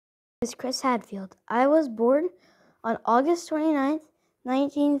Is Chris Hadfield. I was born on August 29th,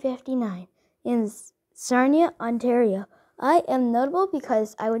 1959 in Sarnia, Ontario. I am notable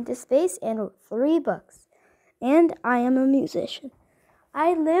because I went to space and wrote 3 books, and I am a musician.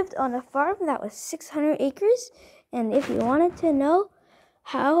 I lived on a farm that was 600 acres, and if you wanted to know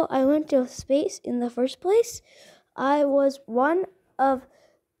how I went to space in the first place, I was one of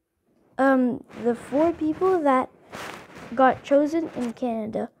the 4 people that got chosen in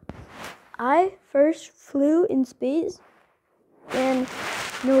Canada. I first flew in space in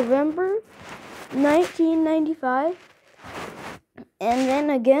November 1995, and then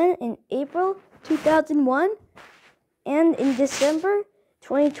again in April 2001, and in December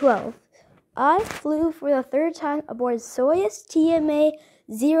 2012. I flew for the 3rd time aboard Soyuz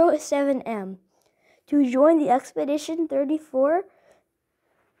TMA-07M to join the Expedition 34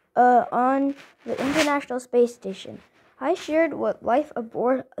 on the International Space Station. I shared what life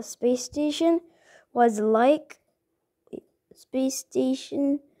aboard a space station was like.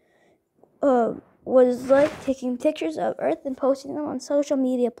 Taking pictures of Earth and posting them on social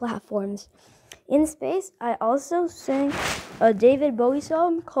media platforms. In space, I also sang a David Bowie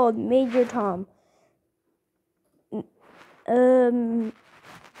song called Major Tom.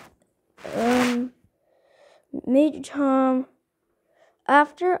 Major Tom,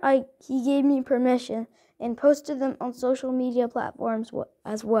 after he gave me permission, and posted them on social media platforms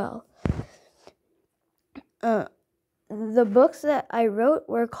as well. The books that I wrote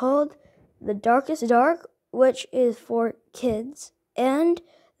were called The Darkest Dark, which is for kids, and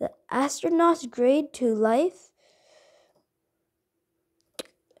The Astronaut's Grade to Life,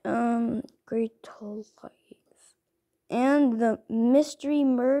 Grade to Life, and The Mystery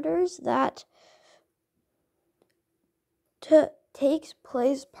Murders that takes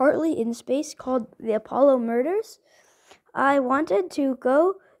place partly in space, called The Apollo Murders. I wanted to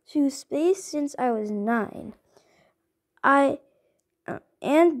go to space since I was 9. And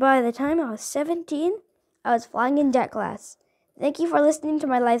by the time I was 17, I was flying in jet class. Thank you for listening to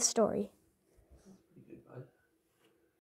my life story.